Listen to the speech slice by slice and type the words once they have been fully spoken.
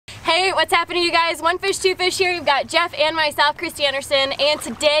Hey, what's happening, you guys? One Fish, Two Fish here. You've got Jeff and myself, Christy Anderson, and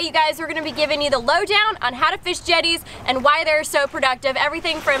today, you guys, we're going to be giving you the lowdown on how to fish jetties and why they're so productive.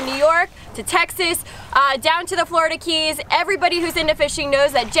 Everything from New York to Texas, down to the Florida Keys. Everybody who's into fishing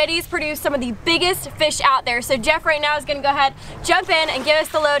knows that jetties produce some of the biggest fish out there. So Jeff right now is going to go ahead, jump in, and give us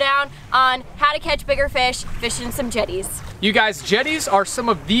the lowdown on how to catch bigger fish fishing some jetties. You guys, jetties are some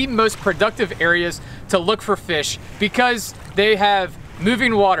of the most productive areas to look for fish because they have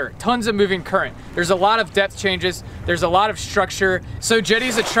moving water, tons of moving current. There's a lot of depth changes, there's a lot of structure. So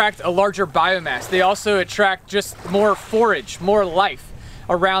jetties attract a larger biomass. They also attract just more forage, more life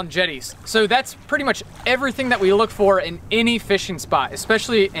around jetties. So that's pretty much everything that we look for in any fishing spot,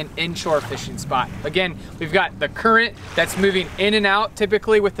 especially an inshore fishing spot. Again, we've got the current that's moving in and out.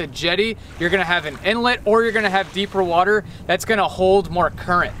 Typically with a jetty, you're gonna have an inlet or you're gonna have deeper water that's gonna hold more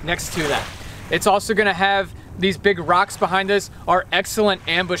current next to that. It's also gonna have these big rocks behind us are excellent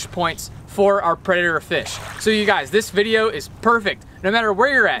ambush points for our predator fish. So you guys, this video is perfect no matter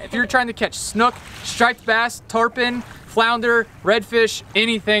where you're at. If you're trying to catch snook, striped bass, tarpon, flounder, redfish,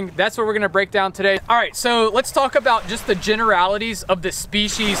 anything, that's what we're gonna break down today. All right, so let's talk about just the generalities of the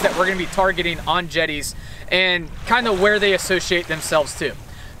species that we're gonna be targeting on jetties and kind of where they associate themselves to.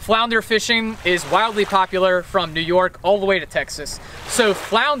 Flounder fishing is wildly popular from New York all the way to Texas. So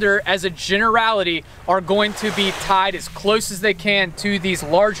flounder, as a generality, are going to be tied as close as they can to these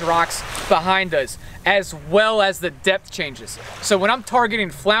large rocks behind us, as well as the depth changes. So when I'm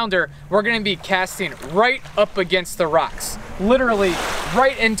targeting flounder, we're gonna be casting right up against the rocks, literally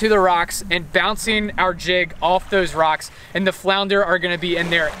right into the rocks and bouncing our jig off those rocks, and the flounder are gonna be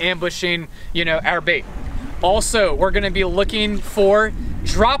in there ambushing, our bait. Also, we're gonna be looking for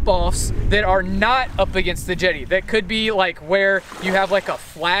drop-offs that are not up against the jetty. That could be like where you have like a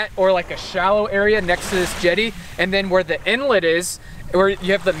flat or like a shallow area next to this jetty, and then where the inlet is, where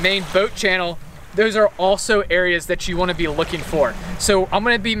you have the main boat channel. Those are also areas that you wanna be looking for. So I'm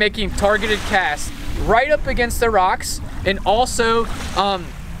gonna be making targeted casts right up against the rocks, and also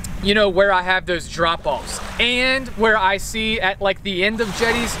where I have those drop-offs, and where I see at like the end of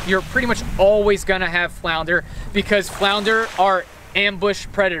jetties, you're pretty much always gonna have flounder, because flounder are ambush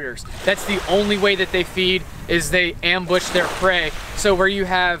predators. That's the only way that they feed, is they ambush their prey. So where you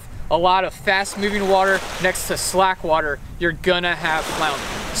have a lot of fast moving water next to slack water, you're gonna have flounder.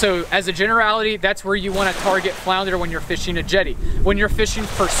 So as a generality, that's where you wanna target flounder when you're fishing a jetty. When you're fishing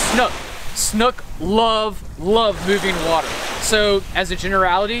for snook love moving water. So as a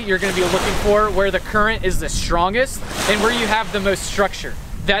generality, you're gonna be looking for where the current is the strongest and where you have the most structure.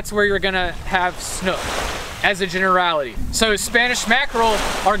 That's where you're gonna have snook as a generality. So Spanish mackerel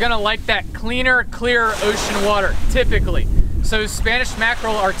are gonna like that cleaner, clearer ocean water, typically. So Spanish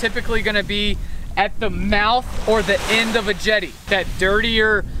mackerel are typically gonna be at the mouth or the end of a jetty. That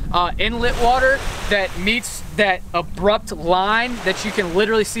dirtier inlet water that meets that abrupt line, that you can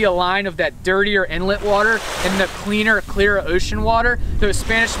literally see a line of that dirtier inlet water and the cleaner, clearer ocean water. Those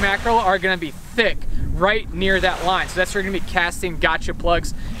Spanish mackerel are gonna be thick right near that line. So that's where you're gonna be casting gotcha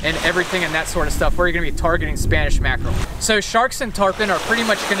plugs and everything and that sort of stuff, where you're gonna be targeting Spanish mackerel. So sharks and tarpon are pretty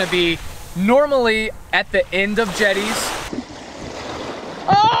much gonna be normally at the end of jetties.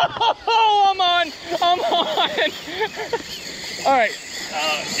 Oh, I'm on. All right,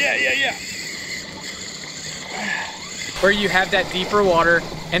 yeah. Where you have that deeper water,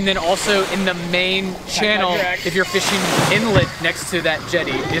 and then also in the main channel, if you're fishing inlet next to that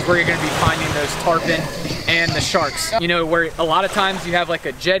jetty, is where you're gonna be finding those tarpon and the sharks. Where a lot of times you have like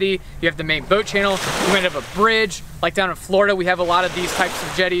a jetty, you have the main boat channel, you might have a bridge, like down in Florida, we have a lot of these types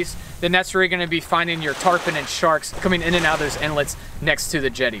of jetties. Then that's where you're gonna be finding your tarpon and sharks coming in and out of those inlets next to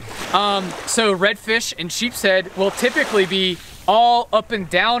the jetty. So redfish and sheepshead will typically be all up and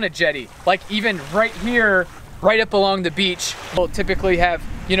down a jetty. Like even right here, right up along the beach, we'll typically have,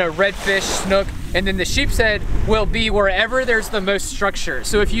 redfish, snook, and then the sheepshead will be wherever there's the most structure.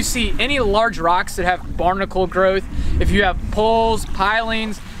 So if you see any large rocks that have barnacle growth, if you have poles,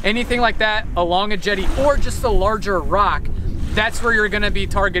 pilings, anything like that along a jetty, or just a larger rock, that's where you're gonna be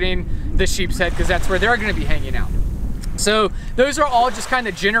targeting the sheepshead, because that's where they're gonna be hanging out. So those are all just kind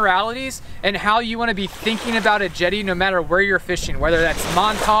of generalities and how you wanna be thinking about a jetty no matter where you're fishing, whether that's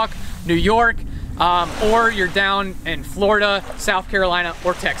Montauk, New York, or you're down in Florida, South Carolina,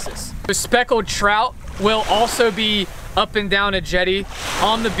 or Texas. The speckled trout will also be up and down a jetty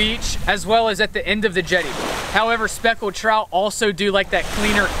on the beach, as well as at the end of the jetty. However, speckled trout also do like that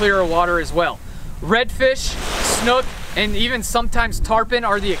cleaner, clearer water as well. Redfish, snook, and even sometimes tarpon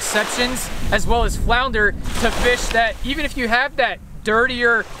are the exceptions, as well as flounder, to fish that even if you have that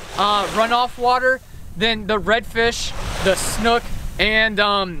dirtier runoff water, then the redfish, the snook,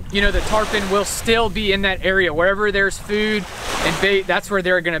 and you know, the tarpon will still be in that area. Wherever there's food and bait, that's where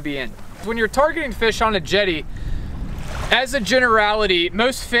they're gonna be in. When you're targeting fish on a jetty, as a generality,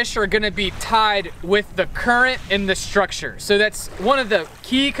 most fish are gonna be tied with the current and the structure. So that's one of the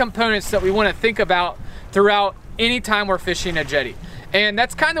key components that we wanna think about throughout any time we're fishing a jetty. And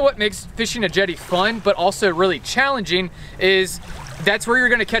that's kind of what makes fishing a jetty fun, but also really challenging, is that's where you're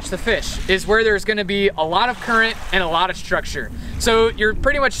gonna catch the fish, is where there's gonna be a lot of current and a lot of structure. So you're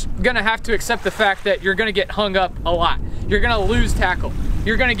pretty much gonna have to accept the fact that you're gonna get hung up a lot. You're gonna lose tackle.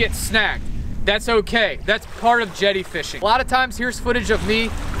 You're gonna get snagged. That's okay. That's part of jetty fishing. A lot of times, here's footage of me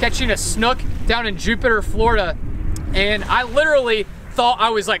catching a snook down in Jupiter, Florida, and I literally thought I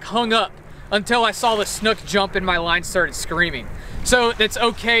was like hung up until I saw the snook jump and my line started screaming. So it's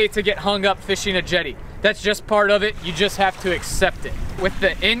okay to get hung up fishing a jetty. That's just part of it. You just have to accept it. With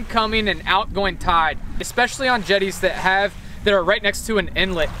the incoming and outgoing tide, especially on jetties that are right next to an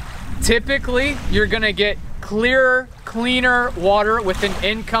inlet, typically you're gonna get clearer, cleaner water with an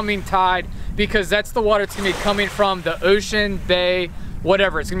incoming tide, because that's the water that's gonna be coming from the ocean, bay,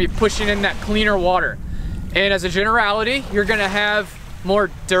 whatever. It's gonna be pushing in that cleaner water. And as a generality, you're gonna have more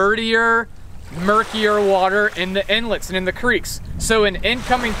dirtier, murkier water in the inlets and in the creeks. So an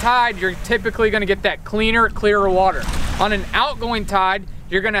incoming tide, you're typically gonna get that cleaner, clearer water. On an outgoing tide,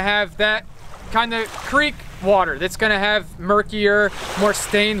 you're gonna have that kind of creek water that's gonna have murkier, more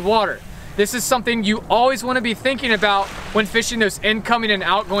stained water. This is something you always wanna be thinking about when fishing those incoming and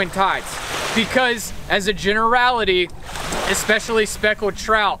outgoing tides, because as a generality, especially speckled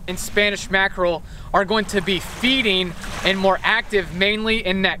trout and Spanish mackerel are going to be feeding and more active mainly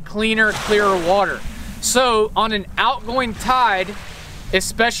in that cleaner, clearer water. So on an outgoing tide,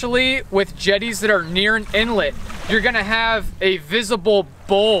 especially with jetties that are near an inlet, you're gonna have a visible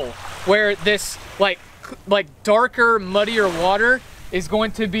bowl where this like darker, muddier water is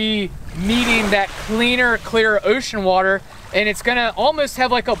going to be meeting that cleaner, clearer ocean water, and it's gonna almost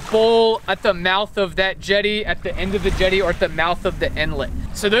have like a bowl at the mouth of that jetty, at the end of the jetty, or at the mouth of the inlet.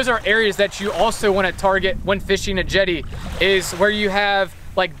 So those are areas that you also wanna target when fishing a jetty, is where you have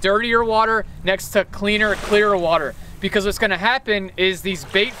like dirtier water next to cleaner, clearer water. Because what's gonna happen is these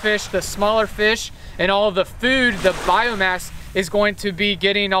bait fish, the smaller fish, and all of the food, the biomass, is going to be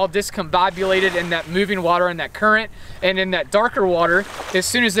getting all discombobulated in that moving water and that current and in that darker water. As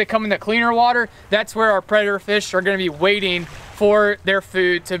soon as they come in the cleaner water, that's where our predator fish are gonna be waiting for their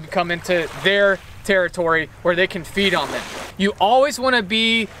food to come into their territory where they can feed on them. You always wanna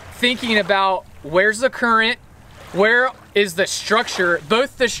be thinking about where's the current, where is the structure,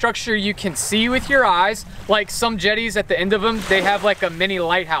 both the structure you can see with your eyes, like some jetties at the end of them, they have like a mini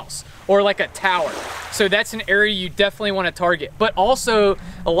lighthouse or like a tower. So that's an area you definitely want to target. But also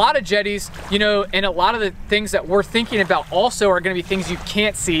a lot of jetties, you know, and a lot of the things that we're thinking about also are going to be things you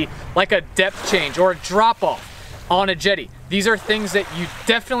can't see, like a depth change or a drop off on a jetty. These are things that you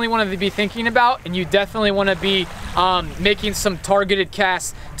definitely want to be thinking about, and you definitely want to be making some targeted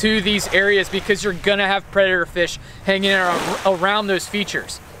casts to these areas, because you're gonna have predator fish hanging around those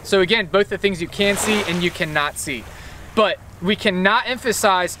features. So again, both the things you can see and you cannot see. But we cannot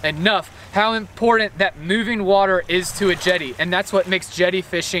emphasize enough how important that moving water is to a jetty, and that's what makes jetty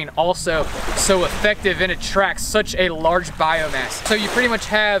fishing also so effective and attracts such a large biomass. So you pretty much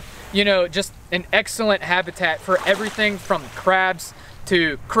have, you know, just an excellent habitat for everything from crabs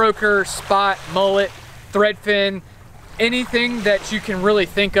to croaker, spot, mullet, threadfin. Anything that you can really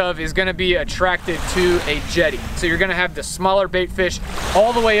think of is gonna be attracted to a jetty. So you're gonna have the smaller bait fish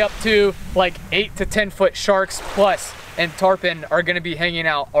all the way up to like 8 to 10 foot sharks plus, and tarpon are gonna be hanging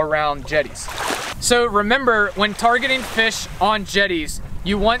out around jetties. So remember, when targeting fish on jetties,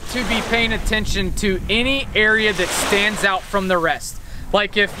 you want to be paying attention to any area that stands out from the rest.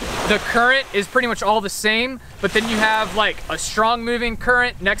 Like if the current is pretty much all the same, but then you have like a strong moving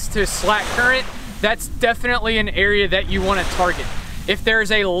current next to slack current, that's definitely an area that you want to target. If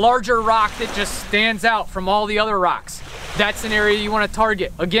there's a larger rock that just stands out from all the other rocks, that's an area you want to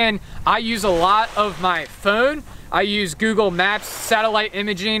target. Again, I use a lot of my phone. I use Google Maps, satellite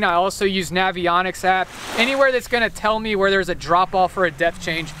imaging. I also use Navionics app. Anywhere that's gonna tell me where there's a drop off or a depth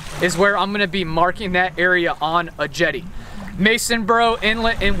change is where I'm gonna be marking that area on a jetty. Masonboro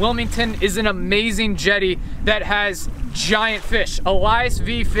Inlet in Wilmington is an amazing jetty that has giant fish. Elias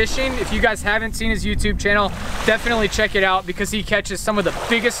V Fishing, if you guys haven't seen his YouTube channel, definitely check it out, because he catches some of the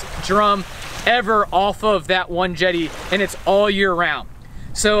biggest drum ever off of that one jetty, and it's all year round.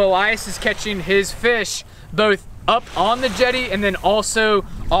 So Elias is catching his fish both up on the jetty and then also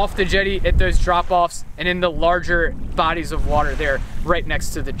off the jetty at those drop-offs and in the larger bodies of water there right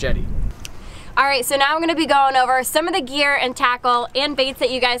next to the jetty. All right, so now I'm gonna be going over some of the gear and tackle and baits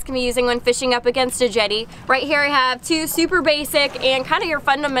that you guys can be using when fishing up against a jetty. Right here I have two super basic and kind of your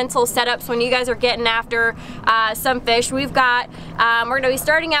fundamental setups when you guys are getting after some fish. We've got, we're gonna be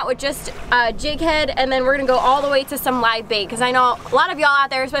starting out with just a jig head, and then we're gonna go all the way to some live bait, because I know a lot of y'all out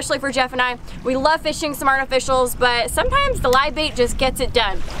there, especially for Jeff and I, we love fishing some artificials, but sometimes the live bait just gets it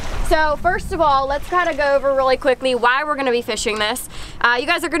done. So first of all, let's kind of go over really quickly why we're gonna be fishing this. You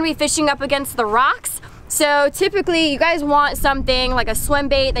guys are gonna be fishing up against the rocks. So typically you guys want something like a swim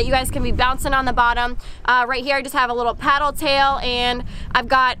bait that you guys can be bouncing on the bottom. Right here I just have a little paddle tail, and I've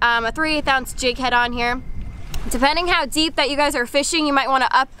got a 3/8 ounce jig head on here. Depending how deep that you guys are fishing, you might want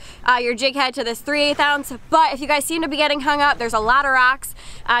to up your jig head to this 3/8 ounce, but if you guys seem to be getting hung up, there's a lot of rocks.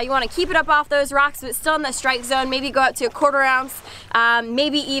 You want to keep it up off those rocks, but still in the strike zone. Maybe go up to a 1/4 ounce,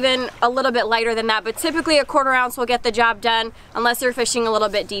 maybe even a little bit lighter than that, but typically a 1/4 ounce will get the job done unless you're fishing a little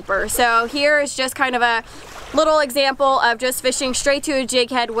bit deeper. So here is just kind of a little example of just fishing straight to a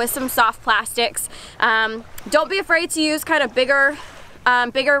jig head with some soft plastics. Don't be afraid to use kind of bigger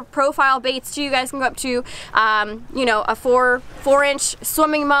profile baits too. You guys can go up to you know, a 4-inch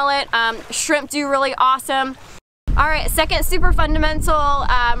swimming mullet. Shrimp do really awesome. All right, second super fundamental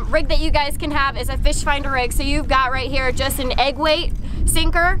rig that you guys can have is a fish finder rig. So you've got right here just an egg weight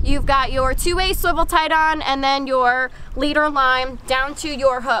sinker, you've got your 2-way swivel tied on, and then your leader line down to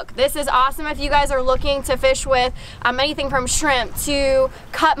your hook. This is awesome if you guys are looking to fish with anything from shrimp to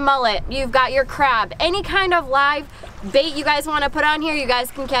cut mullet. You've got your crab, any kind of live bait you guys want to put on here, you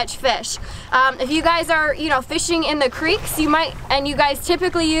guys can catch fish. If you guys are, you know, fishing in the creeks, you guys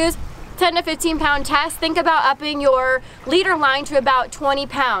typically use 10 to 15 pound test, think about upping your leader line to about 20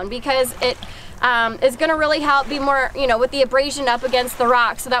 pound, because it is going to really help be more, you know, with the abrasion up against the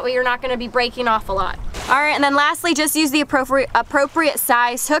rock, so that way you're not going to be breaking off a lot. All right, and then lastly, just use the appropriate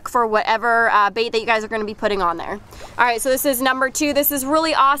size hook for whatever bait that you guys are going to be putting on there. All right, so this is number 2. This is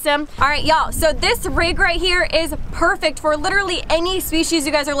really awesome. All right, y'all, so this rig right here is perfect for literally any species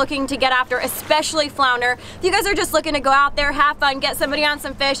you guys are looking to get after, especially flounder. If you guys are just looking to go out there, have fun, get somebody on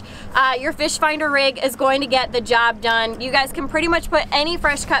some fish, your fish finder rig is going to get the job done. You guys can pretty much put any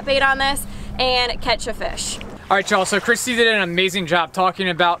fresh cut bait on this and catch a fish. All right, y'all, so Christy did an amazing job talking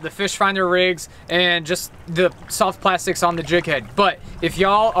about the fish finder rigs and just the soft plastics on the jig head. But if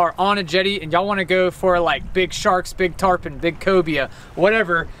y'all are on a jetty and y'all want to go for like big sharks, big tarpon, big cobia,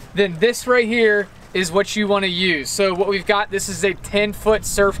 whatever, then this right here is what you want to use. So what we've got, this is a 10-foot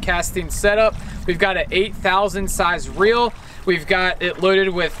surf casting setup. We've got an 8,000 size reel. We've got it loaded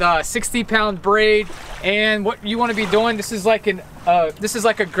with 60-pound braid, and what you want to be doing, this is like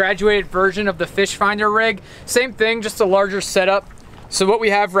a graduated version of the fish finder rig. Same thing, just a larger setup. So what we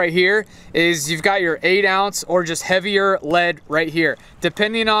have right here is you've got your 8-ounce or just heavier lead right here.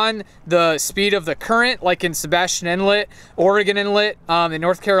 Depending on the speed of the current, like in Sebastian Inlet, Oregon Inlet, in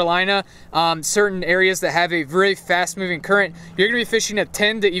North Carolina, certain areas that have a very fast moving current, you're gonna be fishing a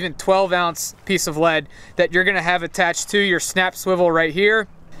 10 to even 12-ounce piece of lead that you're gonna have attached to your snap swivel right here.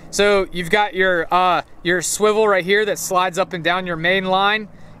 So you've got your swivel right here that slides up and down your main line.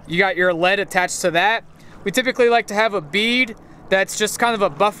 You got your lead attached to that. We typically like to have a bead that's just kind of a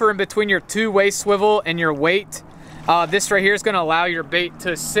buffer in between your 2-way swivel and your weight. This right here is going to allow your bait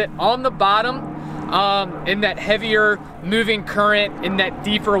to sit on the bottom in that heavier moving current, in that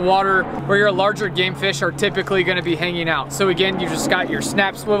deeper water where your larger game fish are typically going to be hanging out. So again, you just got your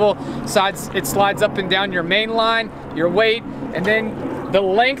snap swivel, it slides up and down your main line, your weight, and then the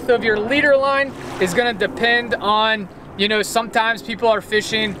length of your leader line is going to depend on, you know, sometimes people are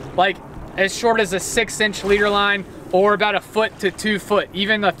fishing like as short as a 6-inch leader line, or about 1 foot to 2 foot,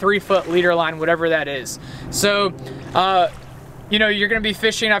 even a 3-foot leader line, whatever that is. So, you know, you're gonna be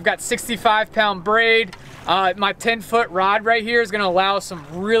fishing, I've got 65-pound braid. My 10-foot rod right here is gonna allow some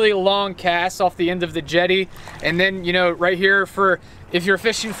really long casts off the end of the jetty. And then, you know, right here, if you're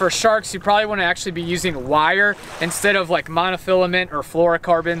fishing for sharks, you probably wanna actually be using wire instead of like monofilament or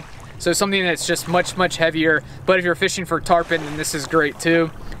fluorocarbon. So something that's just much, much heavier. But if you're fishing for tarpon, then this is great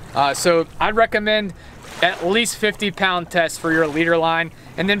too. So I'd recommend at least 50-pound test for your leader line.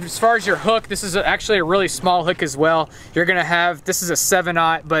 And then as far as your hook, this is actually a really small hook as well. You're gonna have, this is a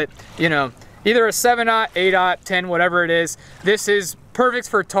 7/0, but you know, either a 7/0, 8/0, 10, whatever it is. This is perfect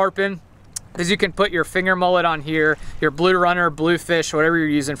for tarpon, because you can put your finger mullet on here, your blue runner, bluefish, whatever you're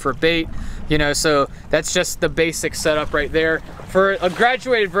using for bait, you know, so that's just the basic setup right there for a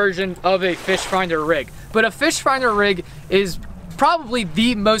graduated version of a fish finder rig. But a fish finder rig is probably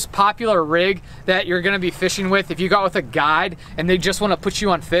the most popular rig that you're gonna be fishing with. If you got with a guide and they just wanna put you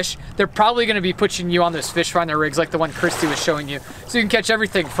on fish, they're probably gonna be putting you on those fish finder rigs like the one Christy was showing you. So you can catch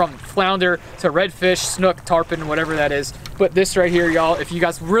everything from flounder to redfish, snook, tarpon, whatever that is. But this right here, y'all, if you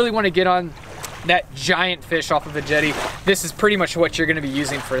guys really wanna get on that giant fish off of a jetty, this is pretty much what you're gonna be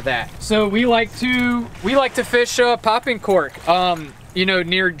using for that. So we like to fish popping cork, you know,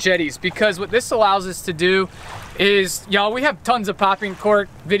 near jetties, because what this allows us to do is, y'all, we have tons of popping cork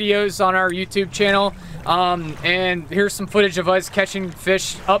videos on our YouTube channel, and here's some footage of us catching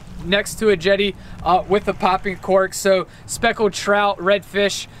fish up next to a jetty with a popping cork. So speckled trout,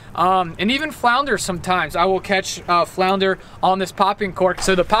 redfish, and even flounder sometimes. I will catch flounder on this popping cork.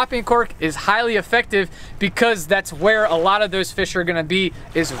 So the popping cork is highly effective because that's where a lot of those fish are gonna be,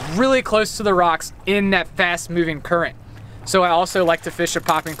 is really close to the rocks in that fast moving current. So I also like to fish a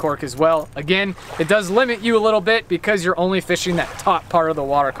popping cork as well. Again, it does limit you a little bit because you're only fishing that top part of the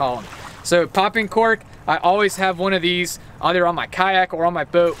water column. So popping cork, I always have one of these either on my kayak or on my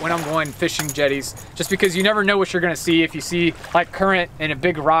boat when I'm going fishing jetties, just because you never know what you're gonna see. If you see like current and a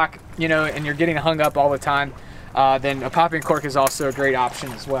big rock, you know, and you're getting hung up all the time, then a popping cork is also a great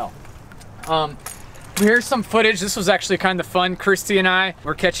option as well. Here's some footage. This was actually kind of fun. Christy and I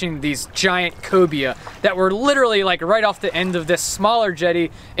were catching these giant cobia that were literally like right off the end of this smaller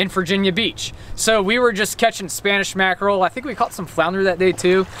jetty in Virginia Beach. So we were just catching Spanish mackerel. I think we caught some flounder that day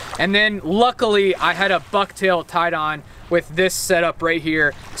too. And then luckily I had a bucktail tied on with this setup right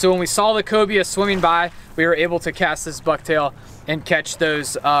here. So when we saw the cobia swimming by, we were able to cast this bucktail and catch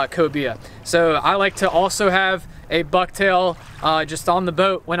those cobia. So I like to also have a bucktail just on the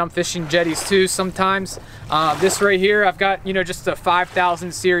boat when I'm fishing jetties too sometimes. This right here, I've got, you know, just a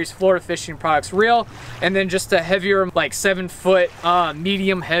 5000 series Florida Fishing Products reel, and then just a heavier, like 7-foot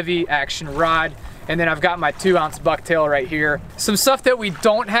medium heavy action rod. And then I've got my 2-ounce bucktail right here. Some stuff that we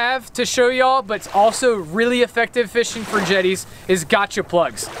don't have to show y'all, but it's also really effective fishing for jetties, is gotcha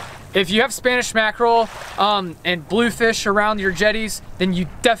plugs. If you have Spanish mackerel and bluefish around your jetties, then you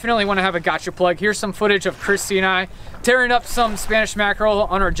definitely want to have a gotcha plug. Here's some footage of Christy and I tearing up some Spanish mackerel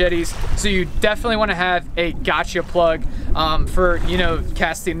on our jetties. So you definitely want to have a gotcha plug for, you know,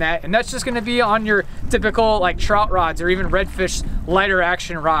 casting that. And that's just going to be on your typical like trout rods or even redfish lighter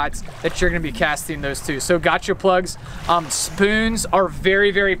action rods that you're going to be casting those to. So gotcha plugs. Spoons are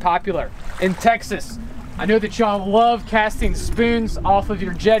very, very popular in Texas. I know that y'all love casting spoons off of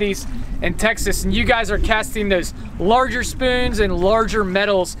your jetties in Texas, and you guys are casting those larger spoons and larger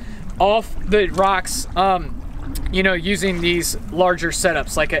metals off the rocks, you know, using these larger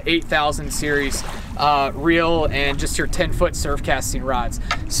setups like a 8000 series reel and just your 10-foot surf casting rods.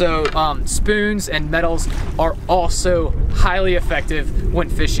 So spoons and metals are also highly effective when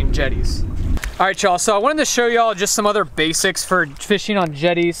fishing jetties. All right, y'all, so I wanted to show y'all just some other basics for fishing on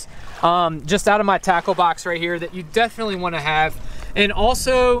jetties. Just out of my tackle box right here that you definitely want to have. And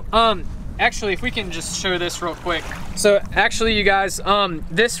also, actually, if we can just show this real quick. So actually, you guys,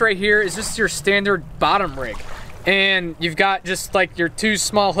 this right here is just your standard bottom rig. And you've got just like your 2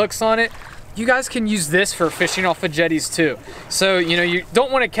 small hooks on it. You guys can use this for fishing off of jetties too. So, you know, you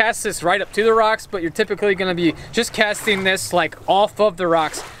don't want to cast this right up to the rocks, but you're typically going to be just casting this like off of the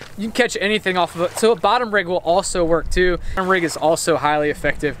rocks. You can catch anything off of it. So a bottom rig will also work too. Bottom rig is also highly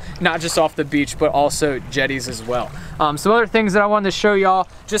effective, not just off the beach, but also jetties as well. Some other things that I wanted to show y'all,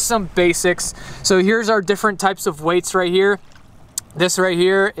 just some basics. So here's our different types of weights right here. This right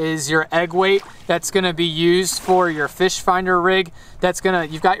here is your egg weight that's gonna be used for your fish finder rig.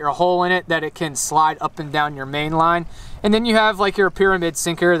 You've got your hole in it that it can slide up and down your main line. And then you have like your pyramid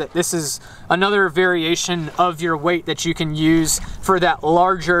sinker, that this is another variation of your weight that you can use for that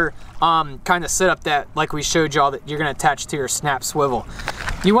larger kind of setup that, like we showed y'all, that you're gonna attach to your snap swivel.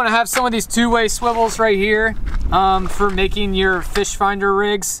 You wanna have some of these 2-way swivels right here for making your fish finder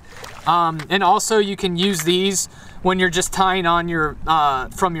rigs. And also you can use these when you're just tying on your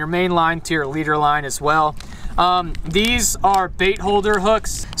from your main line to your leader line as well. These are bait holder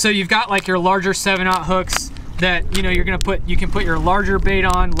hooks. So you've got like your larger 7/0 hooks that, you know, you can put your larger bait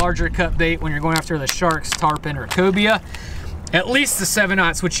on, larger cut bait when you're going after the sharks, tarpon, or cobia. At least the 7/0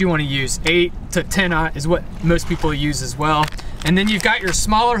 is what you want to use. 8 to 10/0 is what most people use as well. And then you've got your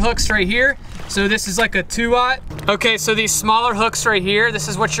smaller hooks right here. So this is like a 2/0. Okay, so these smaller hooks right here, this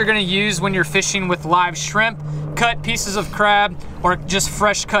is what you're gonna use when you're fishing with live shrimp, cut pieces of crab, or just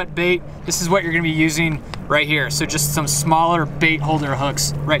fresh cut bait. This is what you're gonna be using right here. So just some smaller bait holder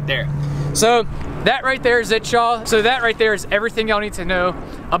hooks right there. So that right there is it, y'all. So that right there is everything y'all need to know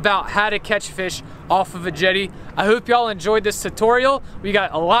about how to catch fish off of a jetty. I hope y'all enjoyed this tutorial. We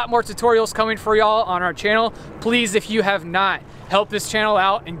got a lot more tutorials coming for y'all on our channel. Please, if you have not, help this channel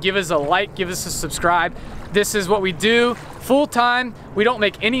out and give us a like, give us a subscribe. This is what we do full time. We don't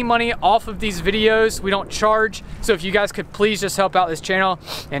make any money off of these videos. We don't charge. So if you guys could please just help out this channel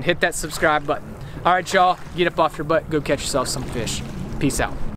and hit that subscribe button. All right, y'all, get up off your butt, go catch yourself some fish. Peace out.